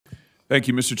Thank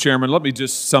you, Mr. Chairman. Let me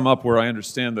just sum up where I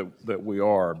understand that we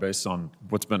are based on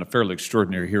what's been a fairly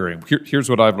extraordinary hearing. Here's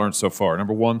what I've learned so far.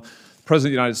 Number one, the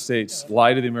President of the United States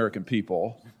lied to the American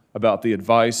people about the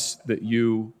advice that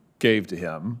you gave to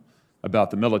him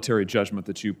about the military judgment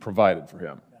that you provided for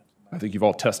him. I think you've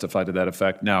all testified to that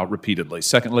effect now repeatedly.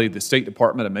 Secondly, the State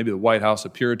Department and maybe the White House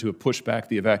appeared to have pushed back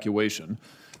the evacuation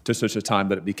to such a time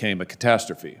that it became a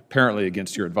catastrophe, apparently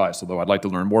against your advice, although I'd like to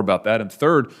learn more about that. And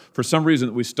third, for some reason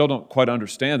that we still don't quite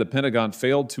understand, the Pentagon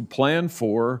failed to plan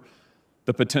for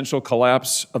the potential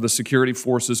collapse of the security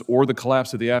forces or the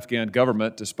collapse of the Afghan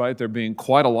government, despite there being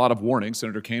quite a lot of warning.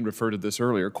 Senator Kaine referred to this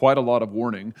earlier, quite a lot of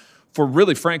warning for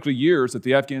really, frankly, years that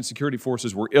the Afghan security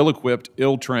forces were ill-equipped,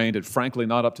 ill-trained, and frankly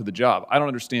not up to the job. I don't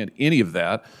understand any of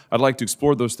that. I'd like to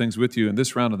explore those things with you in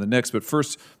this round and the next. But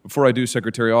first, before I do,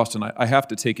 Secretary Austin, I have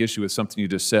to take issue with something you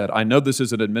just said. I know this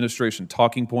is an administration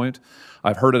talking point.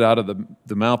 I've heard it out of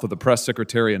the mouth of the press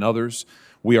secretary and others.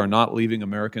 We are not leaving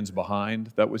Americans behind.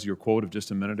 That was your quote of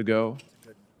just a minute ago.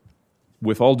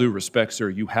 With all due respect, sir,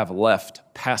 you have left,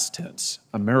 past tense,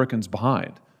 Americans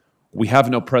behind. We have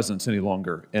no presence any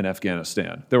longer in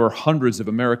Afghanistan. There are hundreds of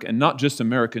Americans, and not just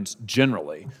Americans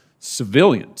generally,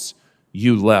 civilians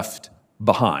you left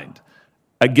behind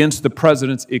against the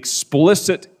president's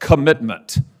explicit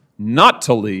commitment not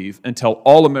to leave until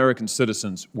all American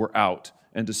citizens were out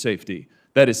and to safety.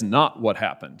 That is not what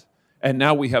happened. And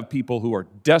now we have people who are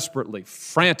desperately,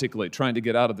 frantically trying to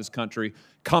get out of this country,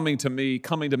 coming to me,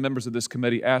 coming to members of this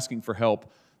committee, asking for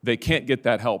help. They can't get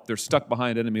that help. They're stuck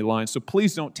behind enemy lines. So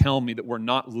please don't tell me that we're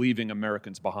not leaving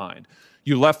Americans behind.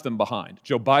 You left them behind.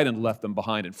 Joe Biden left them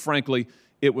behind. And frankly,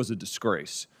 it was a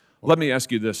disgrace. Let me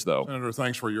ask you this, though. Senator,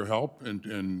 thanks for your help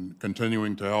in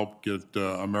continuing to help get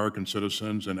American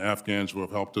citizens and Afghans who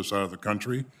have helped us out of the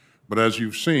country. But as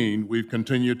you've seen, we've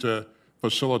continued to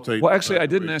facilitate. Well, actually, I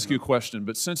didn't ask you a question,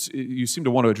 but since you seem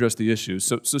to want to address the issue,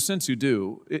 so since you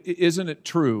do, isn't it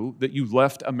true that you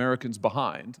left Americans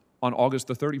behind on August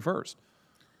the 31st?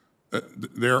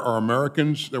 There were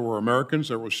Americans that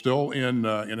were still in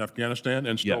Afghanistan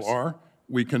and still are.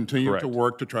 We continue to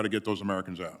work to try to get those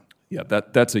Americans out. Yeah,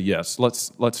 that's a yes.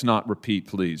 Let's not repeat,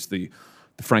 please, the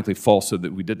frankly falsehood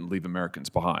that we didn't leave Americans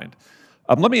behind.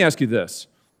 Let me ask you this.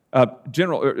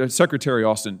 Secretary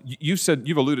Austin,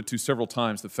 you've alluded to several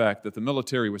times the fact that the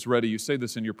military was ready. You say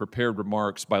this in your prepared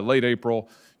remarks. By late April,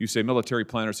 you say military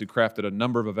planners had crafted a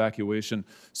number of evacuation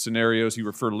scenarios. You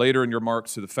refer later in your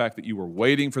remarks to the fact that you were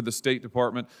waiting for the State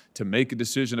Department to make a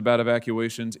decision about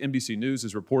evacuations. NBC News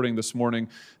is reporting this morning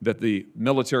that the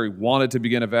military wanted to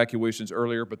begin evacuations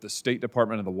earlier, but the State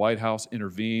Department and the White House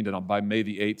intervened, and by May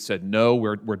the 8th said, no,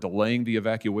 we're delaying the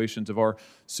evacuations of our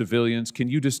civilians. Can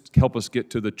you just help us get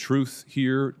to the truth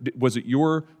here? Was it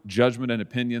your judgment and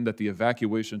opinion that the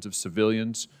evacuations of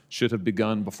civilians should have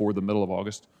begun before the middle of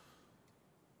August?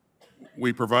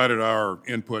 We provided our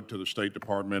input to the State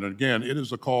Department, and again, it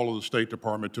is a call of the State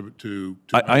Department to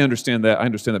I understand that. I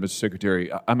understand that, Mr.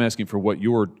 Secretary. I'm asking for what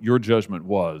your judgment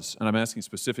was, and I'm asking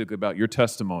specifically about your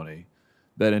testimony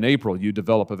that in April you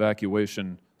develop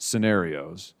evacuation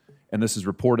scenarios, and this is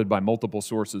reported by multiple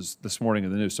sources this morning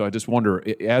in the news. So I just wonder,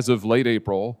 as of late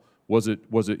April, was it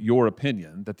your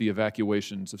opinion that the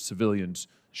evacuations of civilians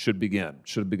should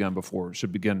have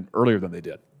begun earlier than they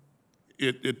did?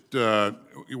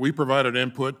 We provided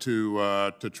input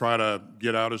to try to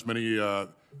get out as many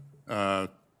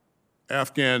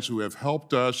Afghans who have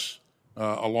helped us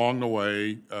along the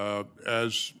way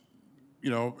as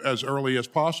early as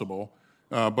possible.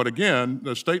 But again,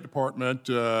 the State Department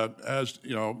has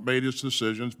made its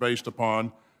decisions based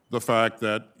upon the fact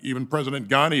that even President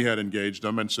Ghani had engaged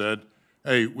them and said,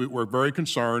 hey, we're very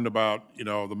concerned about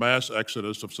the mass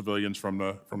exodus of civilians from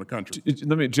the country.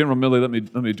 General Milley,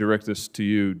 let me direct this to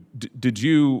you. Did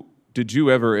you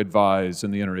ever advise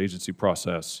in the interagency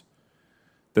process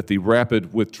that the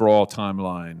rapid withdrawal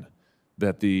timeline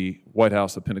that the White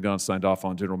House, the Pentagon signed off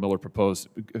on, General Miller proposed,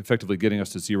 effectively getting us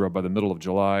to zero by the middle of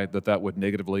July, that would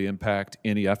negatively impact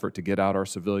any effort to get out our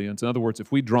civilians? In other words,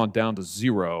 if we'd drawn down to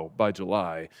zero by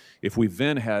July, if we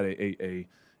then had a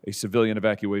civilian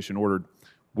evacuation ordered,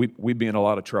 we'd be in a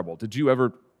lot of trouble. Did you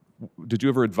ever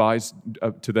advise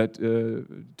to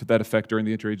that effect during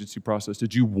the interagency process?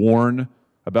 Did you warn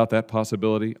about that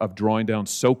possibility of drawing down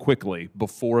so quickly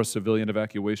before a civilian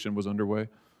evacuation was underway?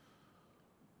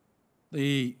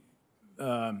 Yeah,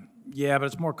 but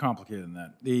it's more complicated than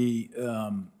that.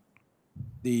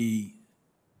 The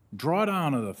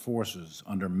drawdown of the forces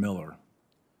under Miller,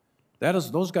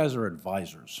 those guys are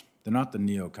advisors. They're not the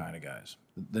NEO kind of guys.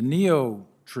 The NEO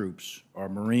troops are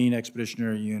Marine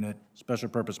Expeditionary Unit, Special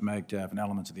Purpose MAGTF, and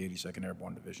elements of the 82nd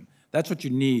Airborne Division. That's what you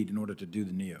need in order to do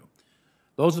the NEO.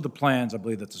 Those are the plans, I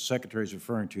believe, that the Secretary is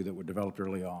referring to that were developed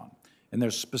early on. And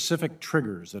there's specific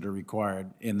triggers that are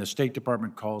required, and the State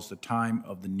Department calls the time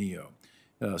of the NEO.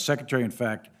 Secretary, in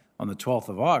fact, on the 12th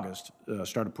of August,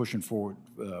 started pushing forward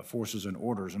forces and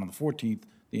orders, and on the 14th,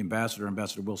 the Ambassador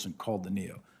Wilson, called the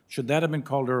NEO. Should that have been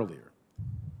called earlier?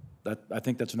 I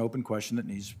think that's an open question that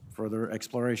needs further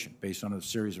exploration based on a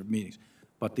series of meetings.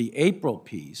 But the April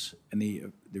piece and the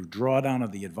drawdown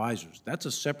of the advisors, that's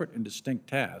a separate and distinct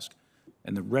task,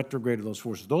 and the retrograde of those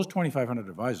forces. Those 2,500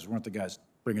 advisors weren't the guys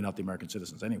bringing out the American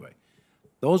citizens anyway.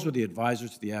 Those were the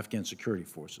advisors to the Afghan security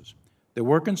forces. There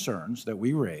were concerns that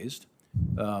we raised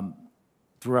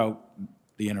throughout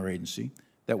the interagency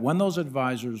that when those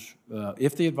advisors,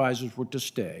 if the advisors were to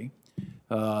stay,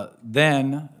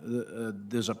 then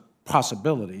there's a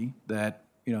possibility that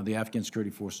the Afghan security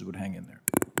forces would hang in there.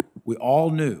 We all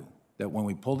knew that when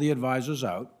we pulled the advisors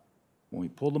out, when we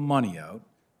pulled the money out,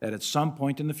 that at some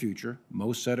point in the future,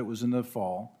 most said it was in the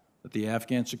fall, that the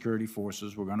Afghan security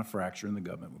forces were going to fracture and the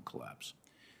government would collapse.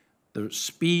 The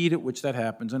speed at which that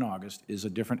happens in August is a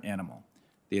different animal.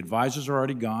 The advisors are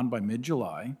already gone by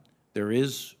mid-July. There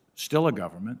is still a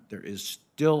government. There is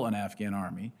still an Afghan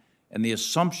army. And the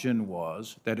assumption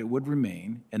was that it would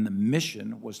remain, and the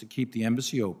mission was to keep the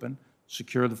embassy open,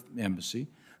 secure the embassy,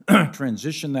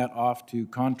 transition that off to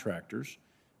contractors,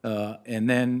 and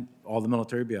then all the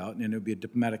military would be out, and then it would be a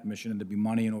diplomatic mission, and there'd be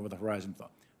money and over-the-horizon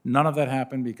thought. None of that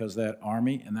happened because that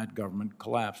army and that government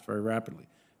collapsed very rapidly.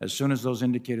 As soon as those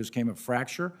indicators came of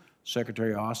fracture,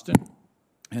 Secretary Austin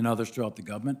and others throughout the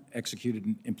government executed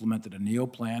and implemented a NEO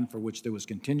plan for which there was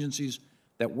contingencies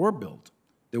that were built.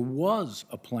 There was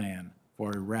a plan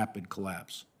for a rapid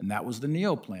collapse, and that was the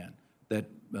NEO plan that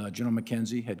General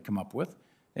McKenzie had come up with,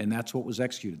 and that's what was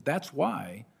executed. That's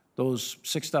why those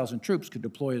 6,000 troops could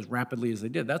deploy as rapidly as they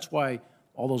did. That's why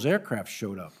all those aircraft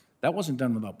showed up. That wasn't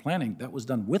done without planning. That was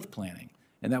done with planning,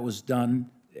 and that was done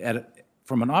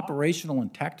from an operational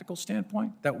and tactical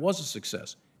standpoint. That was a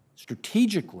success.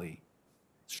 Strategically,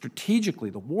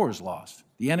 the war is lost.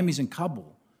 The enemy's in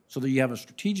Kabul, so that you have a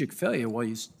strategic failure while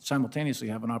you simultaneously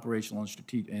have an operational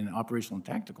and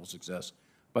tactical success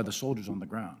by the soldiers on the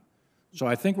ground. So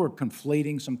I think we're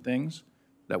conflating some things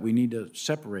that we need to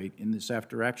separate in this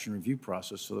after-action review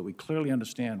process so that we clearly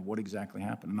understand what exactly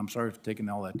happened. And I'm sorry for taking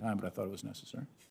all that time, but I thought it was necessary.